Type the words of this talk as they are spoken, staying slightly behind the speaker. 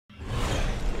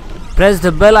Press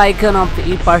the bell icon of the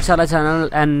Epaathshaala channel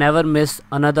and never miss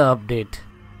another update.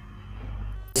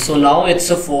 So now it's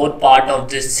a fourth part of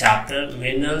this chapter,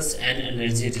 minerals and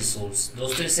energy resource.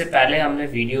 दोस्तों इससे पहले हमने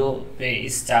video पे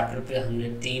इस chapter पे हमने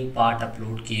 3 part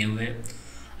upload किए हुए हैं।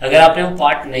 अगर आपने वो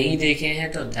पार्ट नहीं देखे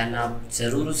हैं तो देन आप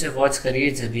ज़रूर उसे वॉच करिए,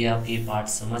 जब भी आप ये पार्ट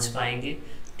समझ पाएंगे,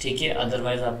 ठीक है।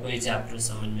 अदरवाइज आपको ये चैप्टर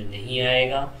समझ में नहीं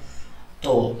आएगा।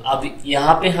 तो अब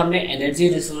यहाँ पे हमने एनर्जी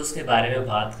रिसोर्स के बारे में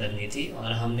बात करनी थी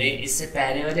और हमने इससे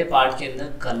पहले वाले पार्ट के अंदर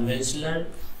कन्वेंशनल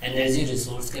एनर्जी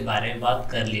रिसोर्स के बारे में बात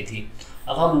कर ली थी।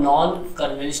 अब हम नॉन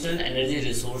कन्वेंशनल एनर्जी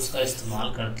रिसोर्स का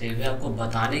इस्तेमाल करते हुए आपको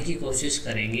बताने की कोशिश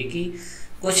करेंगे कि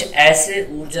कुछ ऐसे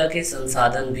ऊर्जा के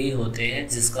संसाधन भी होते हैं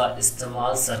जिसका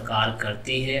इस्तेमाल सरकार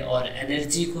करती है और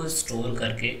एनर्जी को स्टोर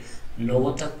करके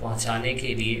लोगों तक पहुंचाने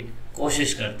के लिए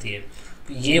कोशिश करती है।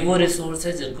 ये वो रिसोर्स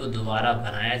है जिनको दोबारा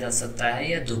बनाया जा सकता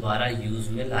है या दोबारा यूज़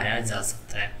में लाया जा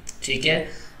सकता है, ठीक है।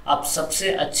 अब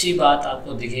सबसे अच्छी बात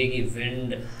आपको दिखेगी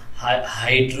विंड,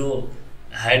 हाइड्रो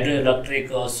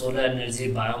इलेक्ट्रिक और solar energy,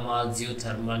 biomass,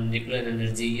 geothermal, nuclear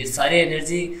energy, ये सारी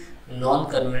एनर्जी नॉन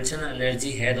कन्वेंशनल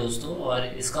एनर्जी है दोस्तों। और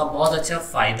इसका बहुत अच्छा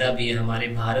फ़ायदा भी है हमारे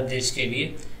भारत देश के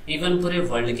लिए, इवन पूरे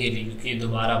वर्ल्ड के लिए, क्योंकि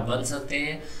दोबारा बन सकते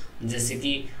हैं। जैसे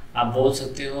कि आप बोल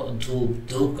सकते हो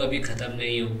धूप कभी ख़त्म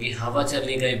नहीं होगी, हवा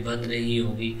चलनी कभी बंद नहीं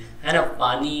होगी, है ना।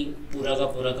 पानी पूरा का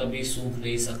पूरा कभी सूख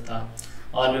नहीं सकता।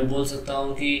 और मैं बोल सकता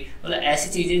हूँ कि मतलब ऐसी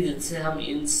चीज़ें जिनसे हम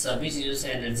इन सभी चीज़ों से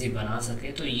एनर्जी बना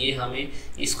सकें, तो ये हमें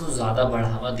इसको ज़्यादा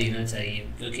बढ़ावा देना चाहिए,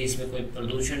 क्योंकि इसमें कोई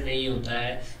प्रदूषण नहीं होता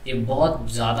है। ये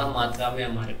बहुत ज़्यादा मात्रा में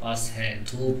हमारे पास है,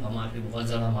 धूप हमारे बहुत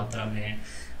ज़्यादा मात्रा में है,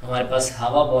 हमारे पास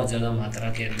हवा बहुत ज़्यादा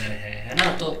मात्रा के अंदर है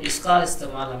ना। तो इसका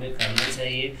इस्तेमाल हमें करना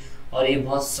चाहिए और ये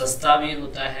बहुत सस्ता भी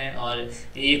होता है और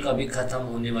ये कभी ख़त्म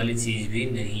होने वाली चीज़ भी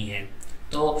नहीं है।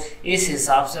 तो इस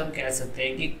हिसाब से हम कह सकते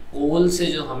हैं कि कोल से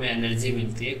जो हमें एनर्जी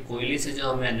मिलती है, कोयले से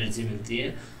जो हमें एनर्जी मिलती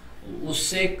है,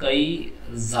 उससे कई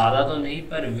ज़्यादा तो नहीं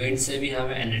पर विंड से भी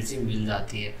हमें एनर्जी मिल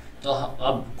जाती है। तो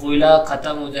अब कोयला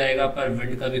ख़त्म हो जाएगा पर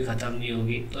विंड कभी ख़त्म नहीं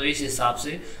होगी। तो इस हिसाब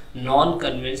से नॉन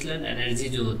कन्वेंशनल एनर्जी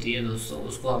जो होती है दोस्तों,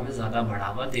 उसको हमें ज़्यादा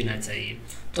बढ़ावा देना चाहिए।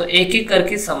 तो एक एक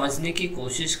करके समझने की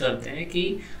कोशिश करते हैं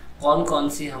कि कौन कौन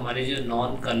सी हमारी जो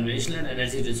नॉन कन्वेंशनल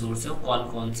एनर्जी रिसोर्स है वो कौन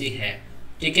कौन सी है,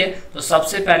 ठीक है। तो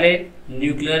सबसे पहले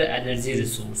न्यूक्लियर एनर्जी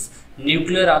रिसोर्स।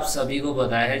 न्यूक्लियर आप सभी को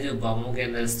पता है जो बमों के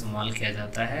अंदर इस्तेमाल किया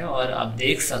जाता है। और आप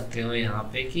देख सकते हो यहाँ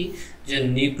पे कि जो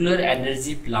न्यूक्लियर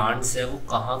एनर्जी प्लांट्स है वो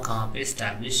कहाँ कहाँ पे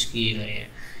इस्टेब्लिश किए गए हैं।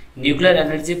 न्यूक्लियर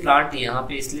एनर्जी प्लांट यहाँ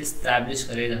पे इसलिए इस्टेब्लिश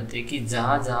करे जाते हैं कि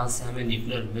जहाँ जहाँ से हमें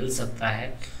न्यूक्लियर मिल सकता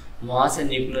है वहाँ से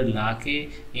न्यूक्लियर ला के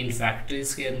इन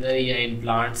फैक्ट्रीज़ के अंदर या इन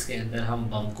प्लांट्स के अंदर हम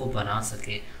बम को बना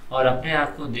सके और अपने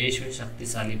आप को देश में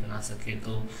शक्तिशाली बना सके।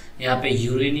 तो यहाँ पे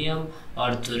यूरेनियम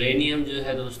और थोरेनियम जो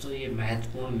है दोस्तों, ये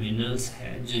महत्वपूर्ण मिनरल्स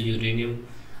हैं। जो यूरेनियम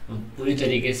पूरी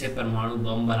तरीके से परमाणु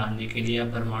बम बनाने के लिए या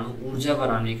परमाणु ऊर्जा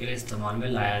बनाने के लिए इस्तेमाल में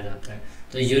लाया जाता है।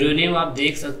 तो यूरेनियम आप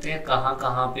देख सकते हैं कहाँ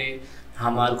कहाँ पे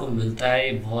हमारे को मिलता है।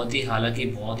 ये हालांकि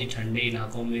बहुत ही ठंडे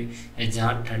इलाकों में या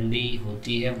जहाँ ठंडी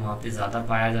होती है वहाँ पे ज़्यादा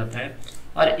पाया जाता है।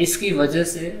 और इसकी वजह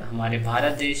से हमारे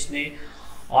भारत देश ने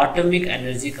एटॉमिक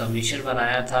एनर्जी कमीशन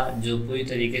बनाया था, जो पूरी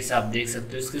तरीके से आप देख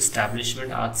सकते हो इसकी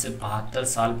इस्टेब्लिशमेंट आज से 72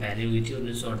 साल पहले हुई थी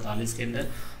 1948 के अंदर।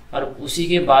 और उसी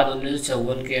के बाद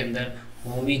 1954 के अंदर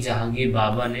होमी जहांगीर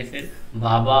बाबा ने फिर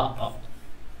बाबा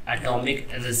एटॉमिक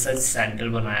रिसर्च सेंटर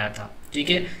बनाया था, ठीक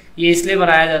है। ये इसलिए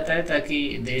बनाया जाता है ताकि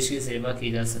देश की सेवा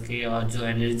की जा सके और जो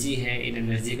एनर्जी है इन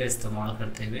एनर्जी का इस्तेमाल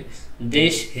करते हुए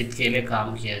देश हित के लिए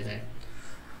काम किया जाए।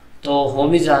 तो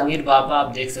होमी जहांगीर बाबा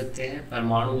आप देख सकते हैं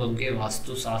परमाणु बम के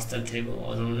वास्तुशास्त्र थे वो,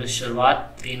 और उन्होंने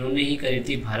शुरुआत इन्होंने ही करी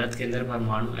थी भारत के अंदर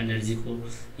परमाणु एनर्जी को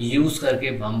यूज़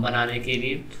करके बम बनाने के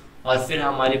लिए। और फिर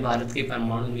हमारी भारत की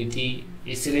परमाणु नीति,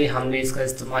 इसलिए हमने इसका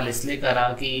इस्तेमाल इसलिए करा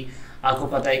कि आपको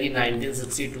पता है कि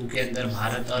 1962 के अंदर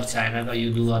भारत और चाइना का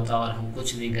युद्ध हुआ था और हम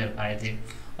कुछ नहीं कर पाए थे।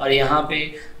 और यहाँ पे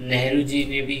नेहरू जी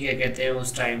ने भी क्या कहते हैं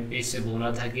उस टाइम पे इससे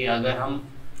बोला था कि अगर हम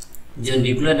जो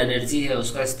न्यूक्लियर एनर्जी है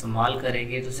उसका इस्तेमाल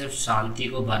करेंगे तो सिर्फ शांति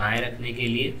को बनाए रखने के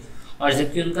लिए। और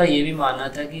जबकि उनका ये भी मानना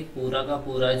था कि पूरा का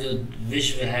पूरा जो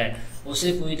विश्व है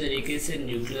उसे पूरी तरीके से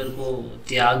न्यूक्लियर को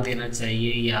त्याग देना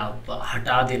चाहिए या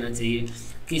हटा देना चाहिए।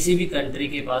 किसी भी कंट्री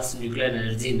के पास न्यूक्लियर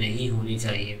एनर्जी नहीं होनी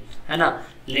चाहिए, है ना।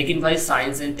 लेकिन भाई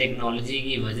साइंस एंड टेक्नोलॉजी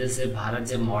की वजह से भारत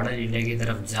जब मॉडर्न इंडिया की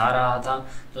तरफ जा रहा था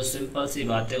तो सिंपल सी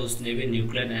बात है उसने भी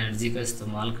न्यूक्लियर एनर्जी का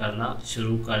इस्तेमाल करना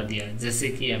शुरू कर दिया, जैसे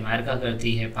कि अमेरिका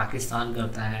करती है, पाकिस्तान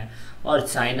करता है और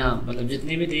चाइना, मतलब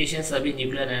जितने भी देश हैं सभी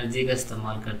न्यूक्लियर एनर्जी का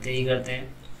इस्तेमाल करते ही करते हैं।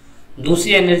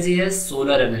 दूसरी एनर्जी है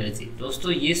सोलर एनर्जी।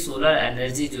 दोस्तों ये सोलर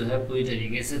एनर्जी जो है पूरी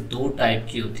तरीके से 2 टाइप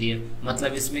की होती है।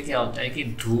 मतलब इसमें क्या होता है कि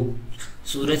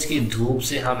सूरज की धूप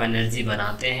से हम एनर्जी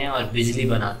बनाते हैं और बिजली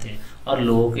बनाते हैं, और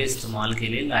लोगों के इस्तेमाल के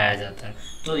लिए लाया जाता है।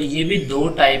 तो ये भी 2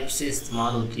 टाइप से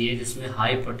इस्तेमाल होती है जिसमें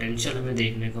हाई पोटेंशियल हमें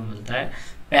देखने को मिलता है।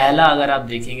 पहला अगर आप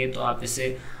देखेंगे तो आप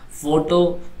इसे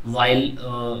फोटो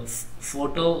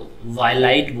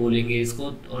वाइलाइट बोलेंगे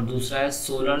इसको, और दूसरा है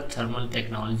सोलर थर्मल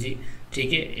टेक्नोलॉजी,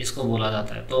 ठीक है, इसको बोला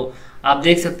जाता है। तो आप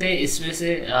देख सकते हैं इसमें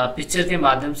से पिक्चर के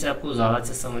माध्यम से आपको ज़्यादा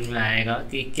अच्छा समझ में आएगा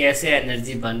कि कैसे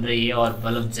एनर्जी बन रही है और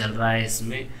बल्ब जल रहा है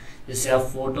इसमें, जिसे आप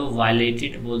फोटो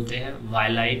वायलेटेड बोलते हैं,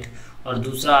 वायलाइट। और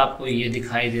दूसरा आपको ये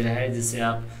दिखाई दे रहा है जिसे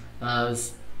आप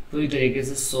पूरी तरीके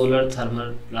से सोलर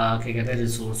थर्मल क्या कहते हैं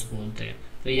रिसोर्स बोलते हैं।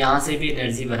 तो यहाँ से भी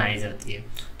एनर्जी बनाई जाती है।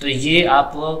 तो ये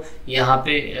आपको यहाँ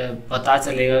पे पता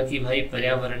चलेगा कि भाई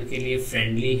पर्यावरण के लिए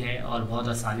फ्रेंडली है और बहुत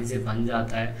आसानी से बन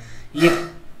जाता है। ये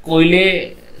कोयले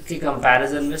के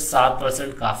कंपैरिजन में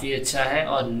 7% काफ़ी अच्छा है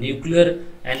और न्यूक्लियर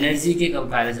एनर्जी के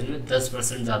कंपैरिजन में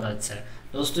 10% ज़्यादा अच्छा है।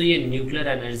 दोस्तों ये न्यूक्लियर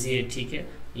एनर्जी है, ठीक है,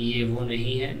 ये वो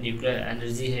नहीं है, न्यूक्लियर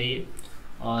एनर्जी है ये,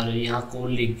 और यहाँ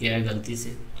कोल लिख गया है गलती से।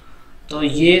 तो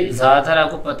ये ज़्यादातर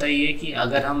आपको पता ही है कि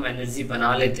अगर हम एनर्जी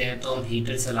बना लेते हैं तो हम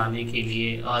हीटर चलाने के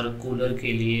लिए और कूलर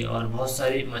के लिए और बहुत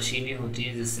सारी मशीनें होती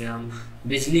हैं जिससे हम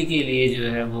बिजली के लिए जो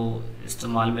है वो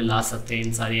इस्तेमाल में ला सकते हैं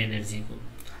इन सारी एनर्जी को,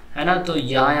 है ना। तो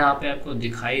यहाँ पे आपको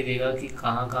दिखाई देगा कि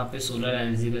कहाँ पे सोलर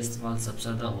एनर्जी का इस्तेमाल सबसे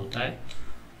ज़्यादा होता है।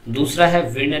 दूसरा है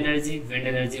विंड एनर्जी। विंड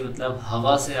एनर्जी मतलब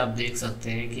हवा से आप देख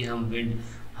सकते हैं कि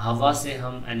हवा से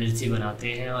हम एनर्जी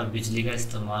बनाते हैं और बिजली का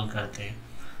इस्तेमाल करते हैं।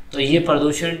 तो ये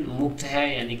प्रदूषण मुक्त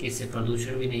है, यानी कि इससे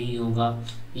प्रदूषण भी नहीं होगा,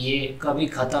 ये कभी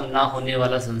ख़त्म ना होने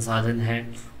वाला संसाधन है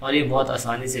और ये बहुत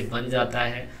आसानी से बन जाता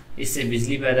है। इससे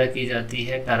बिजली पैदा की जाती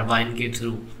है टरबाइन के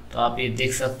थ्रू। तो आप ये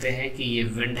देख सकते हैं कि ये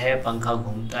विंड है, पंखा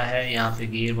घूमता है, यहाँ पे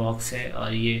गियर बॉक्स है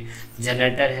और ये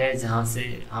जनरेटर है जहाँ से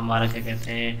हमारा क्या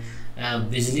कहते हैं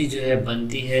बिजली जो है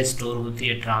बनती है, स्टोर होती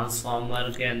है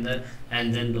ट्रांसफार्मर के अंदर,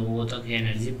 एंड देन लोगों तक ये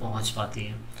एनर्जी पहुँच पाती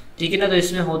है, ठीक है ना। तो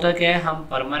इसमें होता क्या है, हम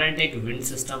परमानेंट एक विंड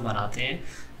सिस्टम बनाते हैं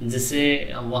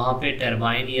जिससे वहाँ पे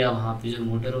टरबाइन या वहाँ पे जो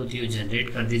मोटर होती है वो जनरेट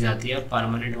कर दी जाती है और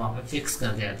परमानेंट वहाँ पे फिक्स कर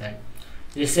दिया जाता है,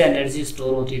 जिससे एनर्जी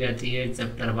स्टोर होती रहती है।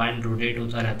 जब टरबाइन रोटेट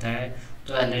होता रहता है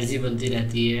तो एनर्जी बनती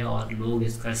रहती है और लोग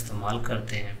इसका इस्तेमाल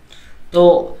करते हैं।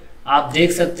 तो आप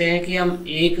देख सकते हैं कि हम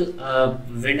एक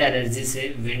विंड एनर्जी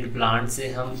से, विंड प्लांट से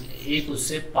हम एक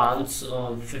उससे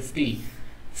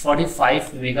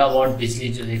 45 मेगावाट बिजली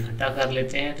जो है इकट्ठा कर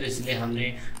लेते हैं। तो इसलिए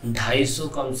हमने 250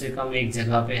 कम से कम एक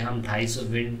जगह पे हम 250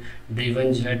 विंड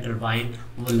ड्रिवन जो है टरबाइन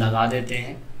वो लगा देते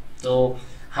हैं। तो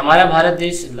हमारा भारत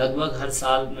देश लगभग हर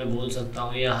साल मैं बोल सकता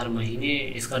हूँ या हर महीने,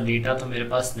 इसका डेटा तो मेरे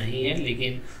पास नहीं है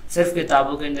लेकिन सिर्फ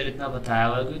किताबों के अंदर इतना बताया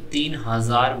हुआ है कि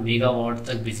 3000 मेगावाट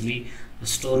तक बिजली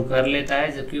स्टोर कर लेता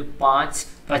है, जबकि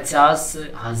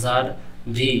 50,000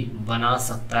 भी बना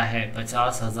सकता है।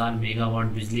 50,000 मेगावाट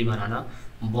बिजली बनाना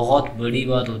बहुत बड़ी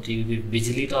बात होती है, क्योंकि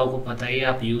बिजली तो आपको पता ही है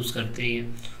आप यूज़ करते ही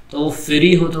हैं, तो वो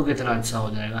फ्री हो तो कितना अच्छा हो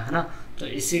जाएगा, है ना। तो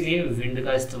इसीलिए विंड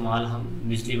का इस्तेमाल हम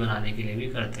बिजली बनाने के लिए भी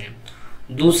करते हैं।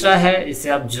 दूसरा है, इसे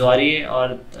आप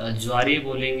ज्वारीय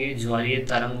बोलेंगे, ज्वारीय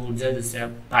तरंग ऊर्जा, जिससे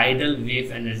आप टाइडल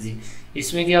वेव एनर्जी।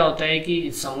 इसमें क्या होता है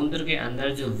कि समुद्र के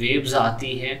अंदर जो वेव्स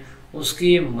आती हैं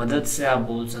उसकी मदद से आप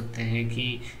बोल सकते हैं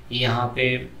कि यहाँ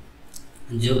पे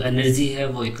जो एनर्जी है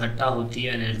वो इकट्ठा होती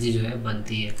है, एनर्जी जो है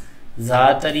बनती है।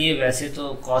 ज़्यादातर ये वैसे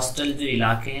तो कोस्टल जो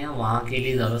इलाके हैं वहाँ के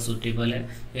लिए ज़्यादा सूटेबल है,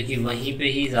 क्योंकि वहीं पे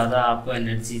ही ज़्यादा आपको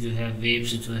एनर्जी जो है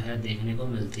वेव्स जो है देखने को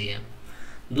मिलती है।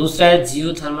 दूसरा है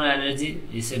जियोथर्मल एनर्जी,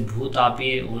 इसे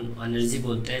भूतापीय एनर्जी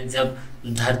बोलते हैं। जब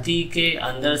धरती के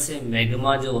अंदर से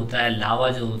मैग्मा जो होता है, लावा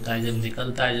जो होता है, जब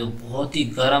निकलता है, जो बहुत ही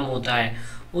गर्म होता है,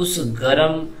 उस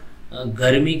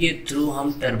गर्मी के थ्रू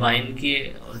हम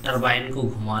टरबाइन को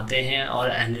घुमाते हैं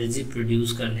और एनर्जी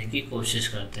प्रोड्यूस करने की कोशिश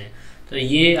करते हैं। तो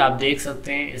ये आप देख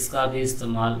सकते हैं, इसका भी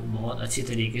इस्तेमाल बहुत अच्छी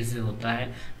तरीके से होता है।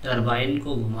 टरबाइन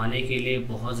को घुमाने के लिए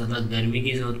बहुत ज़्यादा गर्मी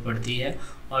की ज़रूरत पड़ती है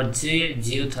और ये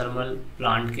जियोथर्मल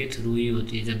प्लांट के थ्रू ही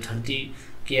होती है। जब धरती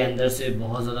के अंदर से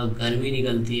बहुत ज़्यादा गर्मी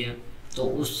निकलती है तो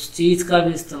उस चीज़ का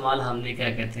भी इस्तेमाल हमने क्या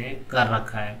कहते हैं कर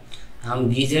रखा है। हम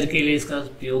गीजर के लिए इसका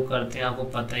उपयोग करते हैं, आपको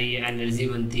पता ही है, एनर्जी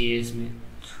बनती है इसमें।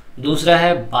 दूसरा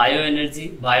है बायो एनर्जी।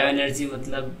 बायो एनर्जी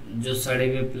मतलब जो सड़े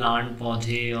हुए प्लांट,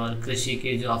 पौधे और कृषि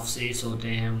के जो अवशेष होते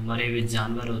हैं, मरे हुए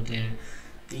जानवर होते हैं,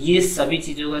 तो ये सभी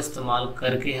चीज़ों का इस्तेमाल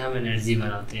करके हम एनर्जी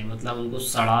बनाते हैं, मतलब उनको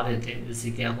सड़ा देते हैं।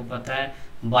 जैसे कि आपको पता है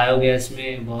बायोगैस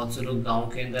में बहुत से लोग गांव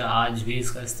के अंदर आज भी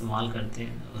इसका इस्तेमाल करते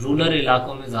हैं। रूरल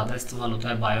इलाकों में ज़्यादा इस्तेमाल होता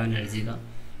है बायो एनर्जी का,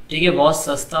 ठीक है। बहुत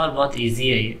सस्ता और बहुत ईजी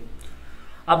है ये।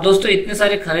 अब दोस्तों इतने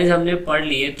सारे खनिज हमने पढ़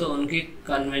लिए तो उनके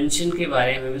कन्वेंशन के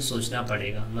बारे में भी सोचना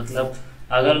पड़ेगा। मतलब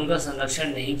अगर उनका संरक्षण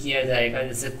नहीं किया जाएगा,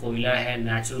 जैसे कोयला है,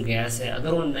 नेचुरल गैस है,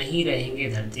 अगर वो नहीं रहेंगे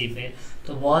धरती पे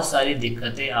तो बहुत सारी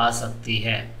दिक्कतें आ सकती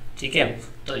है, ठीक है।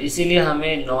 तो इसीलिए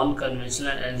हमें नॉन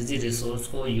कन्वेंशनल एनर्जी रिसोर्स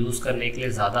को यूज़ करने के लिए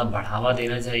ज़्यादा बढ़ावा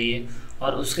देना चाहिए,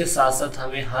 और उसके साथ साथ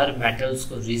हमें हर मेटल्स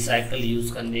को रिसाइकल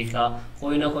यूज़ करने का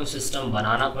कोई ना कोई सिस्टम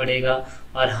बनाना पड़ेगा,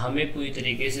 और हमें पूरी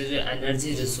तरीके से जो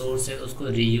एनर्जी रिसोर्स है उसको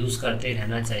रीयूज़ करते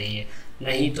रहना चाहिए,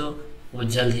 नहीं तो वो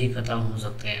जल्द ही ख़त्म हो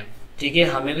सकते हैं। ठीक है,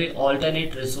 हमें कोई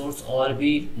ऑल्टरनेट रिसोर्स और भी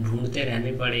ढूंढते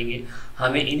रहने पड़ेंगे,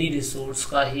 हमें इन्हीं रिसोर्स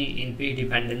का ही इन पे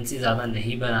डिपेंडेंसी ज़्यादा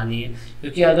नहीं बनानी है,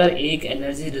 क्योंकि अगर एक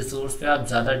एनर्जी रिसोर्स पे आप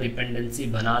ज़्यादा डिपेंडेंसी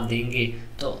बना देंगे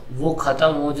तो वो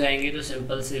ख़त्म हो जाएंगे, तो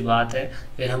सिंपल सी बात है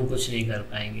फिर हम कुछ नहीं कर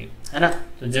पाएंगे, है ना।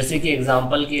 तो जैसे कि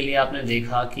एग्जांपल के लिए आपने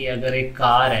देखा कि अगर एक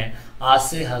कार है, आज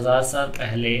से 1000 साल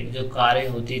पहले जो कारें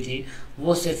होती थी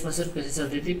वो सिर्फ और सिर्फ किससे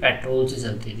चलती थी, पेट्रोल से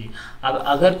चलती थी। अब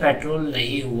अगर पेट्रोल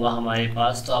नहीं हुआ हमारे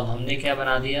पास तो अब हमने क्या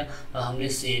बना दिया, हमने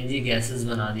सीएनजी गैसेस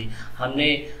बना दी, हमने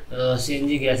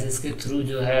सीएनजी गैसेस के थ्रू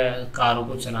जो है कारों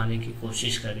को चलाने की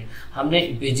कोशिश करी, हमने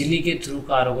बिजली के थ्रू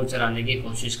कारों को चलाने की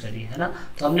कोशिश करी, है ना।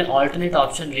 तो हमने ऑल्टरनेट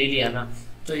ऑप्शन ले लिया ना,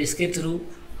 तो इसके थ्रू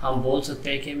हम बोल सकते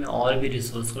हैं कि हमें और भी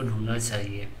रिसोर्स को ढूंढना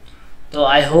चाहिए। So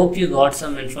I hope you got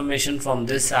some information from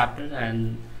this chapter,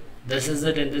 and this is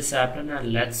it in this chapter,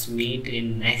 and let's meet in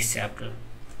next chapter.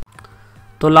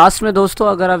 तो लास्ट में दोस्तों,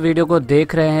 अगर आप वीडियो को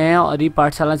देख रहे हैं और ई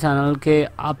पाठशाला चैनल के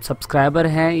आप सब्सक्राइबर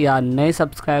हैं या नए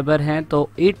सब्सक्राइबर हैं, तो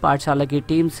ई पाठशाला की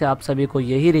टीम से आप सभी को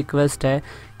यही रिक्वेस्ट है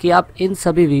कि आप इन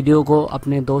सभी वीडियो को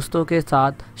अपने दोस्तों के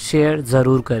साथ शेयर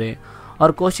ज़रूर करें,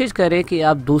 और कोशिश करें कि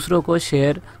आप दूसरों को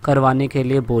शेयर करवाने के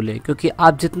लिए बोलें, क्योंकि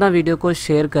आप जितना वीडियो को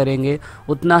शेयर करेंगे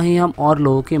उतना ही हम और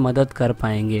लोगों की मदद कर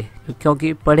पाएंगे,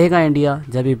 क्योंकि पढ़ेगा इंडिया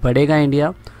जब भी बढ़ेगा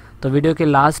इंडिया। तो वीडियो के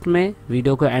लास्ट में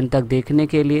वीडियो को एंड तक देखने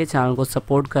के लिए, चैनल को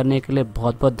सपोर्ट करने के लिए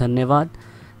बहुत बहुत धन्यवाद।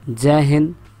 जय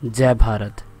हिंद, जय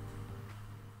भारत।